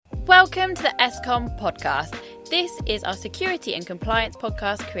Welcome to the ESCOM podcast. This is our security and compliance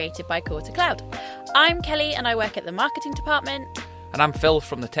podcast created by Core to Cloud. I'm Kelly and I work at the marketing department. And I'm Phil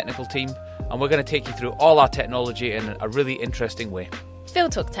from the technical team, and we're going to take you through all our technology in a really interesting way. Phil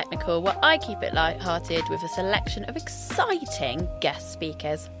Talk Technical, where I keep it light-hearted with a selection of exciting guest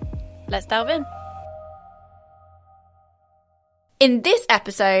speakers. Let's delve in. In this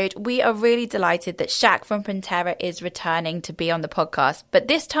episode, we are really delighted that Shaq from Pantera is returning to be on the podcast, but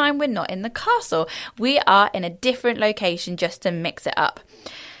this time we're not in the castle. We are in a different location just to mix it up.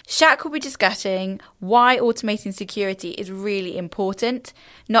 Shaq will be discussing why automating security is really important.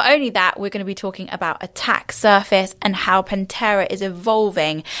 Not only that, we're going to be talking about attack surface and how Pantera is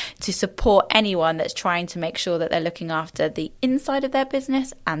evolving to support anyone that's trying to make sure that they're looking after the inside of their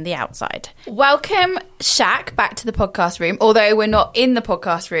business and the outside. Welcome, Shaq, back to the podcast room. Although we're not in the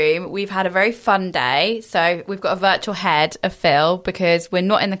podcast room, we've had a very fun day. So we've got a virtual head of Phil because we're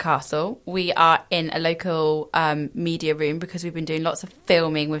not in the castle. We are in a local media room because we've been doing lots of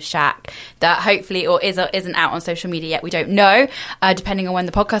filming with Shaq that hopefully or isn't out on social media yet. We don't know, depending on when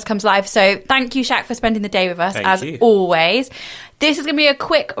the podcast comes live. So thank you, Shaq, for spending the day with us as always. This is going to be a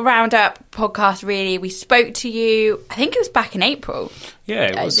quick roundup podcast, really. We spoke to you, I think it was back in April.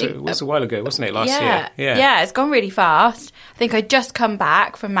 Yeah, it was a while ago, wasn't it, last year? Yeah, it's gone really fast. I think I'd just come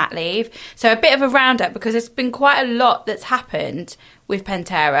back from mat leave. So a bit of a roundup because there's been quite a lot that's happened with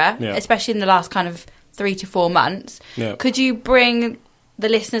Pantera, especially in the last kind of 3 to 4 months. Yeah. Could you bring the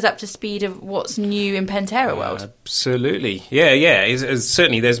listeners up to speed of what's new in Pantera world? Absolutely. Yeah.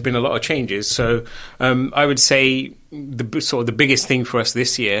 Certainly there's been a lot of changes. So I would say the biggest thing for us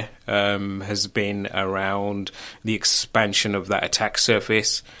this year has been around the expansion of that attack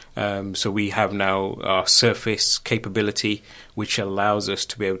surface. So we have now our surface capability, which allows us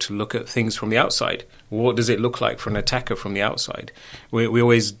to be able to look at things from the outside. What does it look like for an attacker from the outside? We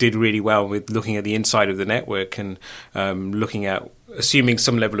always did really well with looking at the inside of the network and looking at assuming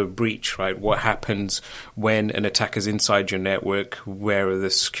some level of breach, right? What happens when an attacker's inside your network? Where are the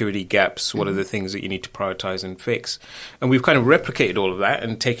security gaps? What are the things that you need to prioritize and fix? And we've kind of replicated all of that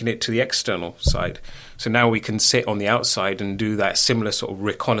and taken it to the external side. So now we can sit on the outside and do that similar sort of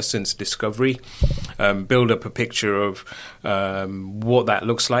reconnaissance discovery, build up a picture of what that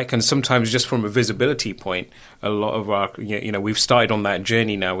looks like. And sometimes just from a visibility point, a lot of our, we've started on that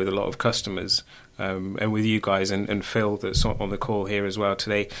journey now with a lot of customers. And with you guys and Phil that's on the call here as well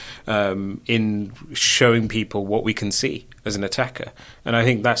today, in showing people what we can see as an attacker. And I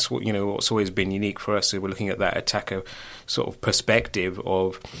think that's what's always been unique for us. We're looking at that attacker sort of perspective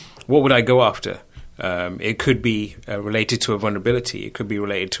of what would I go after? It could be related to a vulnerability. It could be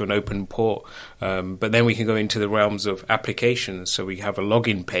related to an open port. But then we can go into the realms of applications. So we have a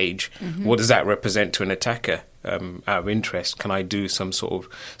login page. Mm-hmm. What does that represent to an attacker? Out of interest, can I do some sort of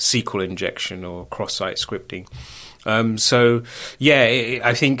SQL injection or cross-site scripting?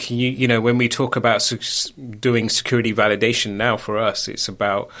 I think, when we talk about doing security validation now for us, it's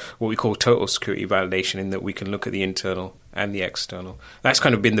about what we call total security validation, in that we can look at the internal and the external. That's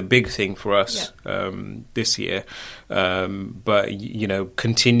kind of been the big thing for us this year. But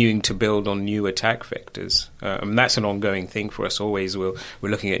continuing to build on new attack vectors. That's an ongoing thing for us always. We're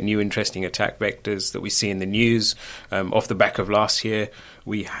looking at new interesting attack vectors that we see in the news. Off the back of last year,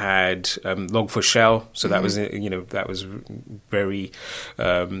 we had Log4Shell. So that was, that was very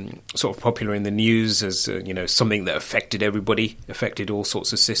sort of popular in the news as, something that affected everybody, affected all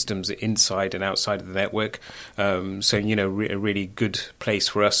sorts of systems inside and outside of the network. A really good place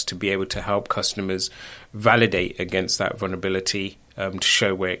for us to be able to help customers validate against that vulnerability to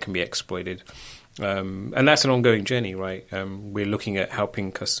show where it can be exploited. And that's an ongoing journey, right? We're looking at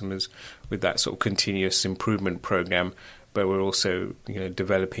helping customers with that sort of continuous improvement program, but we're also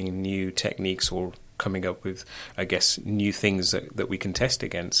developing new techniques or coming up with, I guess, new things that we can test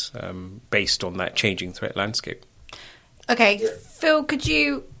against based on that changing threat landscape. Okay, Phil, could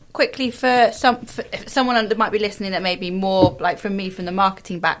you quickly, for someone that might be listening that may be more like from me from the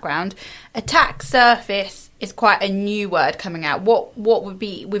marketing background, attack surface is quite a new word coming out. What would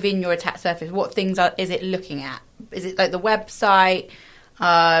be within your attack surface? What things is it looking at? Is it like the website?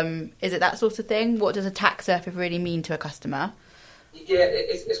 Is it that sort of thing? What does attack surface really mean to a customer? Yeah,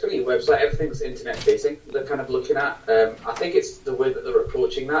 it's going to be your website. Everything's internet facing. They're kind of looking at. I think it's the way that they're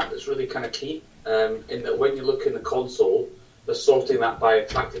approaching that's really kind of key. In that when you look in the console, they're sorting that by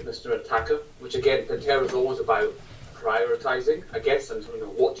attractiveness to an attacker, which again, Pantera is always about prioritizing, I guess, and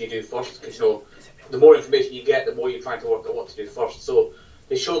what do you do first? Because the more information you get, the more you're trying to work out what to do first. So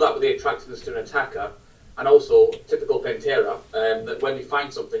they show that with the attractiveness to an attacker, and also typical Pantera, that when you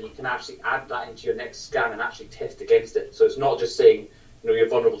find something, you can actually add that into your next scan and actually test against it. So it's not just saying you're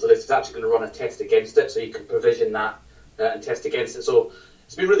vulnerable to this, it's actually going to run a test against it, so you can provision that and test against it. So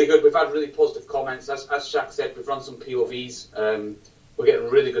it's been really good. We've had really positive comments. As Shaq said, we've run some POVs. We're getting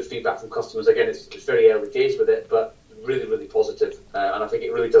really good feedback from customers. Again, it's very early days with it, but really, really positive. And I think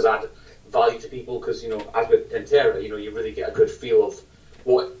it really does add value to people because, as with Pentera, you really get a good feel of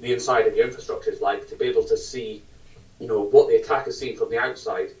what the inside of your infrastructure is like, to be able to see, what the attacker's seeing from the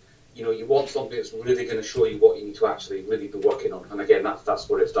outside. You want something that's really going to show you what you need to actually really be working on. And again, that's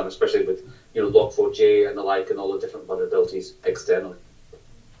what it's done, especially with, Log4j and the like, and all the different vulnerabilities externally.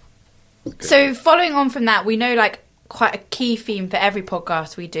 So following on from that, we know quite a key theme for every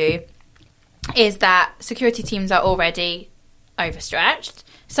podcast we do is that security teams are already overstretched.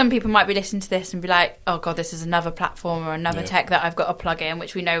 Some people might be listening to this and be like, oh God, this is another platform or another tech that I've got to plug in,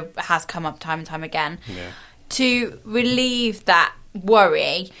 which we know has come up time and time again. Yeah. To relieve that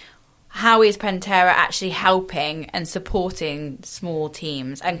worry, how is Pentera actually helping and supporting small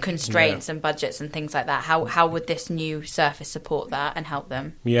teams and constraints and budgets and things like that? How would this new surface support that and help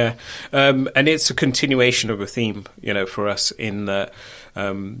them? Yeah, and it's a continuation of a theme, for us in that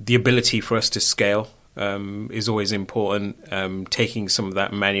the ability for us to scale is always important. Taking some of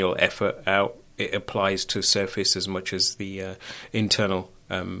that manual effort out, it applies to Surface as much as the internal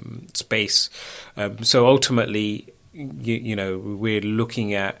space. So ultimately, we're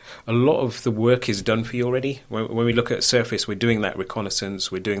looking at a lot of the work is done for you already. When we look at Surface, we're doing that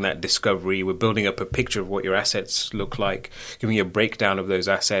reconnaissance, we're doing that discovery, we're building up a picture of what your assets look like, giving you a breakdown of those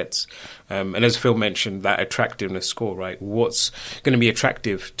assets. And as Phil mentioned, that attractiveness score, right? What's going to be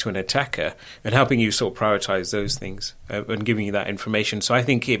attractive to an attacker, and helping you sort of prioritize those things and giving you that information. So I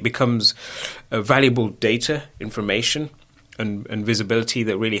think it becomes a valuable data, information, and visibility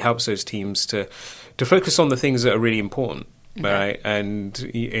that really helps those teams to focus on the things that are really important. Okay. Right, and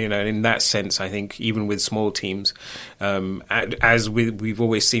in that sense, I think even with small teams, as we've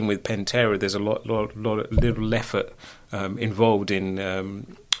always seen with Pentera, there's a lot little effort involved in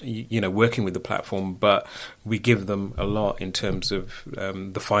working with the platform, but we give them a lot in terms of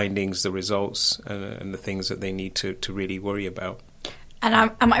the findings, the results, and the things that they need to really worry about. And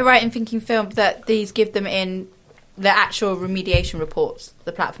am I right in thinking, Phil, that these give them in the actual remediation reports?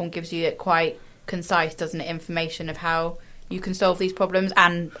 The platform gives you it quite concise, doesn't it, information of how you can solve these problems,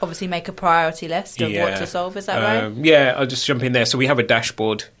 and obviously make a priority list of what to solve. Is that right? Yeah, I'll just jump in there. So we have a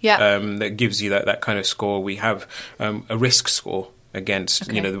dashboard that gives you that kind of score. We have a risk score against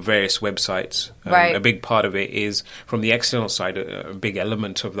the various websites. A big part of it is from the external side. A big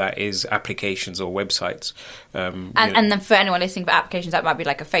element of that is applications or websites. And then for anyone listening, for applications, that might be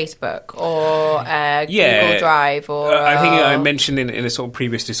like a Facebook or Google Drive. Or I think I mentioned in a sort of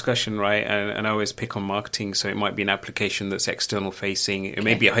previous discussion, right? And I always pick on marketing, so it might be an application that's external facing. It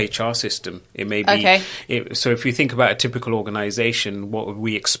may be a HR system. It may be. So if you think about a typical organization, what are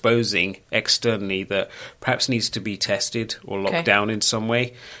we exposing externally that perhaps needs to be tested or locked down in some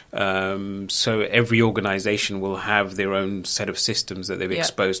way? So every organization will have their own set of systems that they've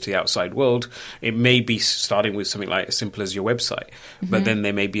exposed to the outside world. It may be starting with something like as simple as your website, but then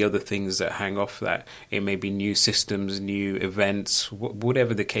there may be other things that hang off that. It may be new systems, new events,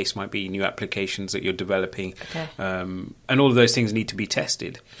 whatever the case might be, new applications that you're developing. And all of those things need to be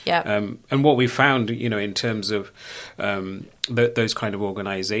tested. And what we found, in terms of those kind of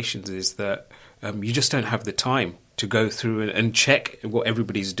organizations is that you just don't have the time to go through and check what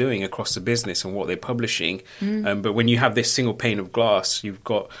everybody's doing across the business and what they're publishing. But when you have this single pane of glass, you've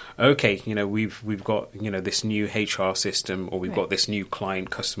got, we've got, this new HR system, or we've got this new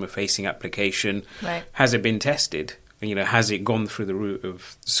client customer facing application. Has it been tested? Has it gone through the route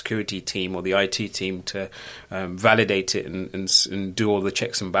of the security team or the IT team to validate it and do all the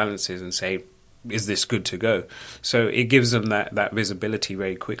checks and balances and say, is this good to go? So it gives them that visibility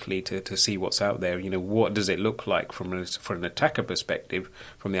very quickly to see what's out there. What does it look like from an attacker perspective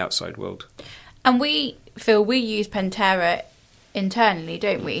from the outside world? And we use Pentera internally,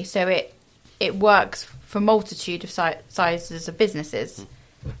 don't we? So it works for a multitude of sizes of businesses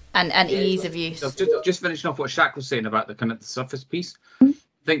and ease of use. Just finishing off what Shaq was saying about the kind of the Surface piece. I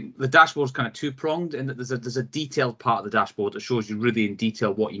think the dashboard is kind of two-pronged in that there's a detailed part of the dashboard that shows you really in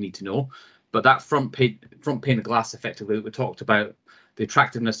detail what you need to know. But that front pane of glass, effectively, that we talked about, the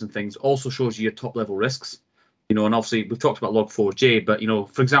attractiveness and things, also shows you your top-level risks. And obviously, we've talked about Log4j, but,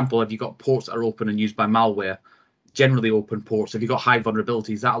 for example, if you've got ports that are open and used by malware, generally open ports, if you've got high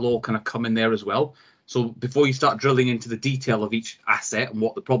vulnerabilities, that'll all kind of come in there as well. So before you start drilling into the detail of each asset and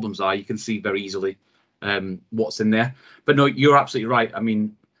what the problems are, you can see very easily what's in there. But no, you're absolutely right. I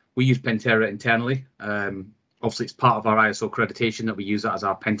mean, we use Pentera internally. Obviously, it's part of our ISO accreditation that we use that as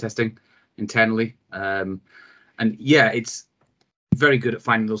our pen testing internally. And yeah, it's very good at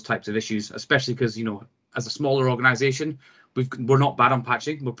finding those types of issues, especially because, as a smaller organization, we're not bad on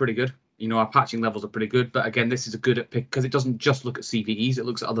patching. We're pretty good. Our patching levels are pretty good. But again, this is a good at pick because it doesn't just look at CVEs. It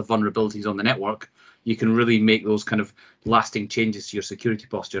looks at other vulnerabilities on the network. You can really make those kind of lasting changes to your security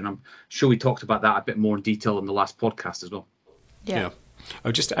posture. And I'm sure we talked about that a bit more in detail in the last podcast as well. Yeah.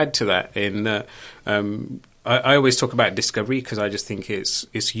 I'll just add to that I always talk about discovery because I just think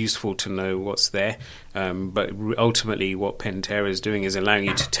it's useful to know what's there. But ultimately, what Pentera is doing is allowing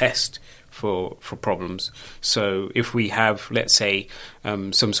you to test for problems. So if we have, let's say,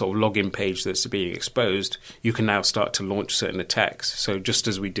 some sort of login page that's being exposed, you can now start to launch certain attacks. So just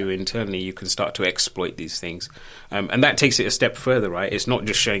as we do internally, you can start to exploit these things. And that takes it a step further, right? It's not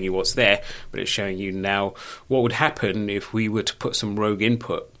just showing you what's there, but it's showing you now what would happen if we were to put some rogue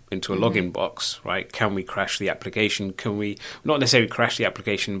input into a login box, right? Can we crash the application? Can we, not necessarily crash the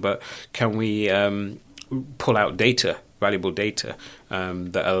application, but can we pull out data, valuable data,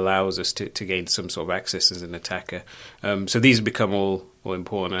 that allows us to gain some sort of access as an attacker? So these become all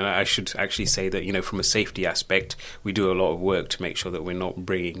important. And I should actually say that, from a safety aspect, we do a lot of work to make sure that we're not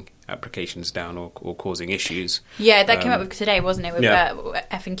bringing applications down or causing issues. Yeah, that came up with today, wasn't it? With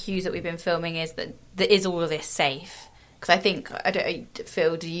F&Qs that we've been filming, is that is all of this safe? Because I think,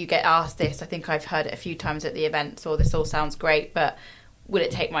 Phil, do you get asked this? I think I've heard it a few times at the events, or this all sounds great, but will it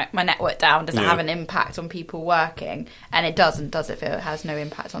take my network down? Does it have an impact on people working? And it doesn't, does it, Phil? It has no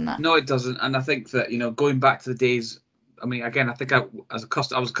impact on that. No, it doesn't. And I think that, going back to the days, I mean, again, I think I was a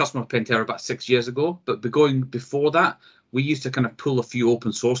customer of Pentera about 6 years ago, but going before that, we used to kind of pull a few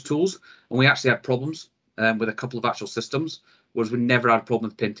open source tools, and we actually had problems with a couple of actual systems, whereas we never had a problem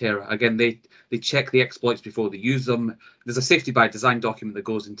with Pentera. Again, they check the exploits before they use them. There's a safety by design document that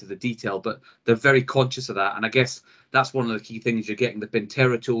goes into the detail, but they're very conscious of that. And I guess that's one of the key things. You're getting the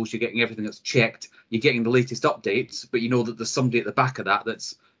Pentera tools, you're getting everything that's checked, you're getting the latest updates, but you know that there's somebody at the back of that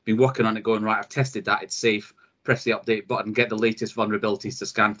that's been working on it going, right, I've tested that, it's safe, press the update button, get the latest vulnerabilities to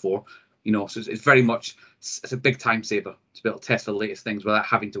scan for. So it's very much, it's a big time saver to be able to test for the latest things without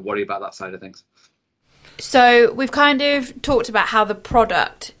having to worry about that side of things. So we've kind of talked about how the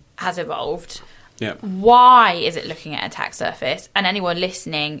product has evolved. Yeah. Why is it looking at attack surface? And anyone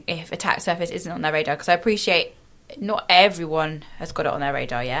listening, if attack surface isn't on their radar, because I appreciate not everyone has got it on their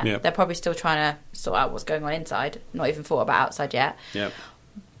radar yet. Yeah. They're probably still trying to sort out what's going on inside, not even thought about outside yet. Yeah.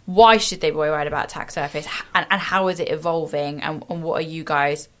 Why should they be worried about attack surface? And how is it evolving? And what are you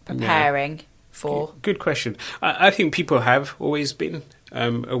guys preparing for? Good question. I think people have always been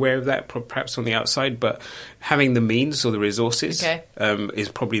aware of that, perhaps on the outside, but having the means or the resources is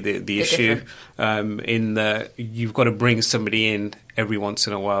probably the issue. In that you've got to bring somebody in every once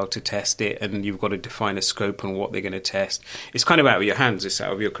in a while to test it, and you've got to define a scope on what they're going to test. It's kind of out of your hands. It's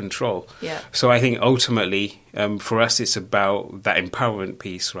out of your control. Yeah. So I think ultimately, for us, it's about that empowerment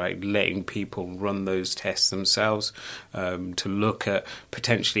piece, right? Letting people run those tests themselves, to look at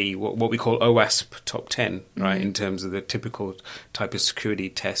potentially what we call OWASP top 10, right? In terms of the typical type of security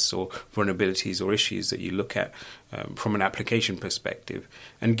tests or vulnerabilities or issues that you look at from an application perspective,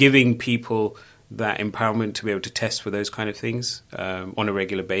 and giving people that empowerment to be able to test for those kind of things on a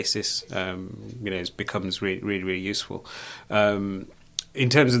regular basis, it becomes really, really, really useful. In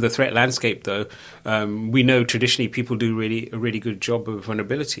terms of the threat landscape, though, we know traditionally people do a really good job of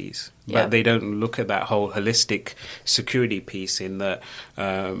vulnerabilities, but they don't look at that whole holistic security piece in that,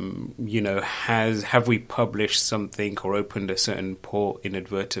 have we published something or opened a certain port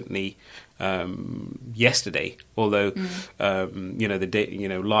inadvertently yesterday, although the day,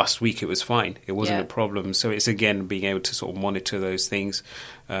 last week it was fine, it wasn't a problem. So it's again being able to sort of monitor those things.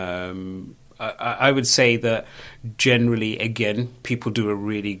 I would say that generally, again, people do a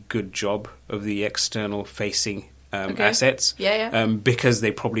really good job of the external facing assets, because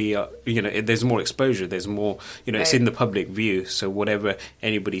they probably are, there's more exposure, there's more, it's in the public view, so whatever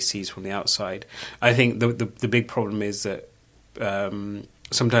anybody sees from the outside. I think the big problem is that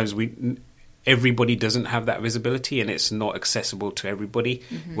sometimes everybody doesn't have that visibility, and it's not accessible to everybody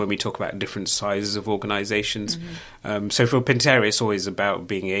when we talk about different sizes of organizations. So for Pentera, it's always about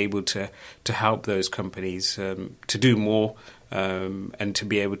being able to help those companies to do more and to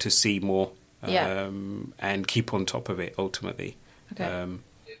be able to see more and keep on top of it ultimately.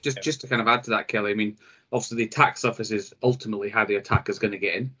 Just to kind of add to that, Kelly, I mean, obviously the attack surface is ultimately how the attacker's going to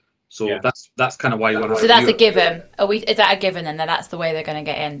get in. So that's kind of why you want to. So that's a given. Is that a given then? That that's the way they're going to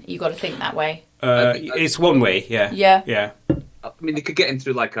get in. You got to think that way. It's one way, yeah. I mean, they could get in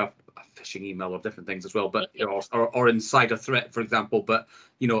through like a phishing email or different things as well, but or inside a threat, for example. But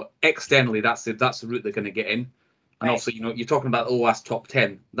externally, that's the route they're going to get in. And also, you're talking about OWASP top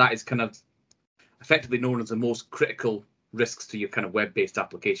 10. That is kind of effectively known as the most critical risks to your kind of web-based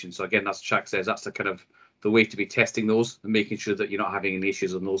application. So again, as Shaq says, that's the way to be testing those and making sure that you're not having any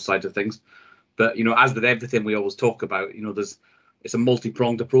issues on those sides of things. But as with everything we always talk about, it's a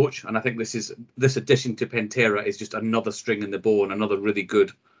multi-pronged approach, and I think this addition to Pentera is just another string in the bow and another really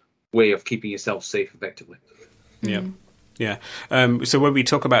good way of keeping yourself safe effectively. Yeah. Yeah. So when we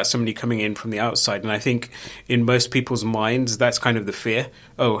talk about somebody coming in from the outside, and I think in most people's minds, that's kind of the fear.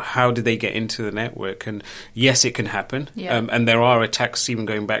 Oh, how did they get into the network? And yes, it can happen. Yeah. And there are attacks even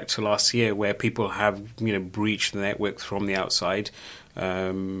going back to last year where people have, breached the network from the outside.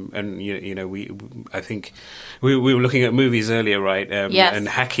 And I think we were looking at movies earlier, right? Yes. And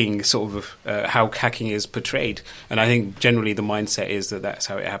hacking, sort of how hacking is portrayed. And I think generally the mindset is that that's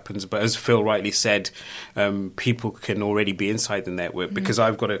how it happens. But as Phil rightly said, people can already be inside the network because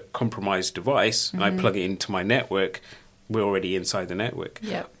I've got a compromised device and I plug it into my network. We're already inside the network.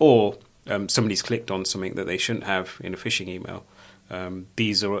 Yep. Or somebody's clicked on something that they shouldn't have in a phishing email.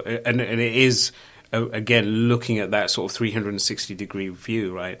 These are, and it is. Again, looking at that sort of 360-degree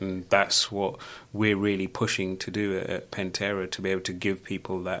view, right? And that's what we're really pushing to do at Pentera, to be able to give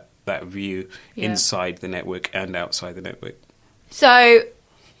people that view inside the network and outside the network. So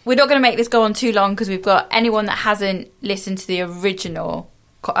we're not going to make this go on too long because we've got anyone that hasn't listened to the original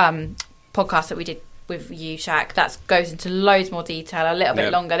podcast that we did with you, Shaq, that goes into loads more detail, a little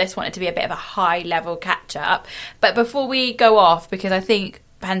bit longer. This wanted to be a bit of a high-level catch-up. But before we go off, because I think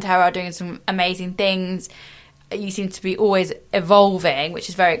Pentera are doing some amazing things. You seem to be always evolving, which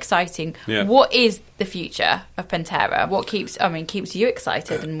is very exciting. Yeah. What is the future of Pentera? What keeps you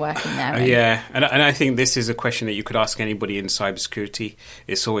excited and working there? Yeah, and I think this is a question that you could ask anybody in cybersecurity.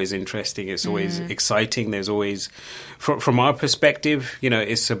 It's always interesting. It's always exciting. There's always, from our perspective,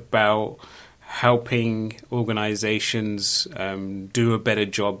 it's about helping organizations do a better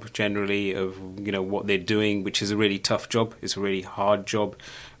job generally of what they're doing, which is a really tough job. It's a really hard job.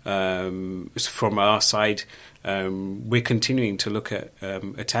 From our side, we're continuing to look at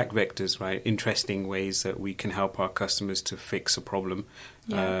attack vectors, right? Interesting ways that we can help our customers to fix a problem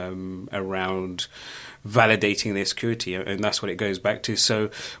around validating their security, and that's what it goes back to. So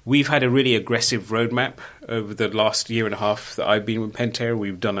we've had a really aggressive roadmap over the last year and a half that I've been with Pentera.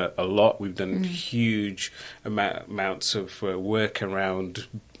 We've done a lot. We've done huge amounts of work around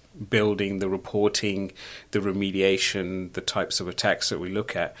building the reporting, the remediation, the types of attacks that we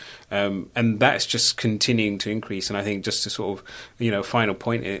look at. And that's just continuing to increase. And I think just to sort of, final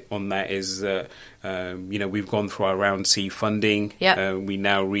point on that is that, we've gone through our round C funding. Yep. We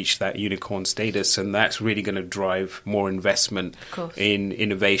now reach that unicorn status, and that's really going to drive more investment in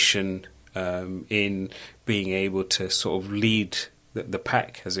innovation, in being able to sort of lead the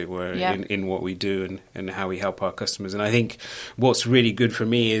pack, as it were, in what we do and how we help our customers. And I think what's really good for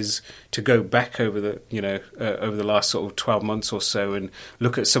me is to go back over the last sort of 12 months or so and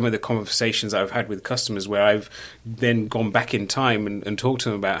look at some of the conversations I've had with customers where I've then gone back in time and talked to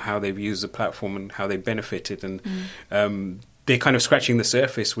them about how they've used the platform and how they benefited. And they're kind of scratching the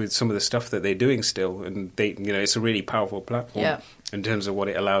surface with some of the stuff that they're doing still. And it's a really powerful platform in terms of what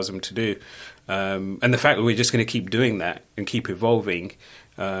it allows them to do. And the fact that we're just going to keep doing that and keep evolving.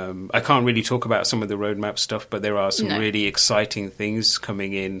 I can't really talk about some of the roadmap stuff, but there are some really exciting things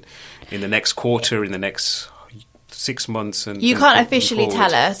coming in the next quarter, in the next 6 months. And you can't officially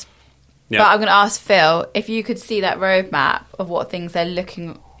tell us, but I'm going to ask Phil, if you could see that roadmap of what things they're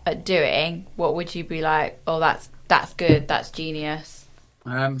looking at doing, what would you be like, oh, that's good, that's genius?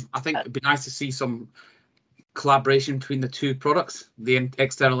 I think it'd be nice to see some collaboration between the two products, the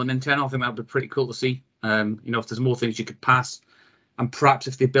external and internal. I think that would be pretty cool to see. If there's more things you could pass, and perhaps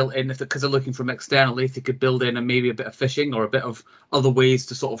if they built in, because they're looking from externally, if they could build in and maybe a bit of phishing or a bit of other ways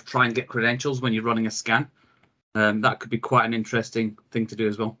to sort of try and get credentials when you're running a scan. That could be quite an interesting thing to do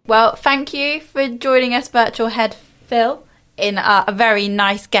as well. Well, thank you for joining us, Virtual Head Phil, in a very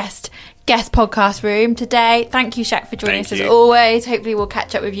nice guest podcast room today. Thank you, Shaq, for joining us as always. Hopefully we'll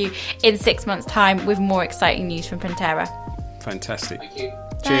catch up with you in 6 months' time with more exciting news from Pentera. Fantastic. Thank you.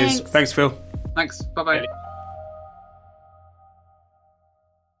 Cheers. Thanks, Phil. Thanks. Bye-bye.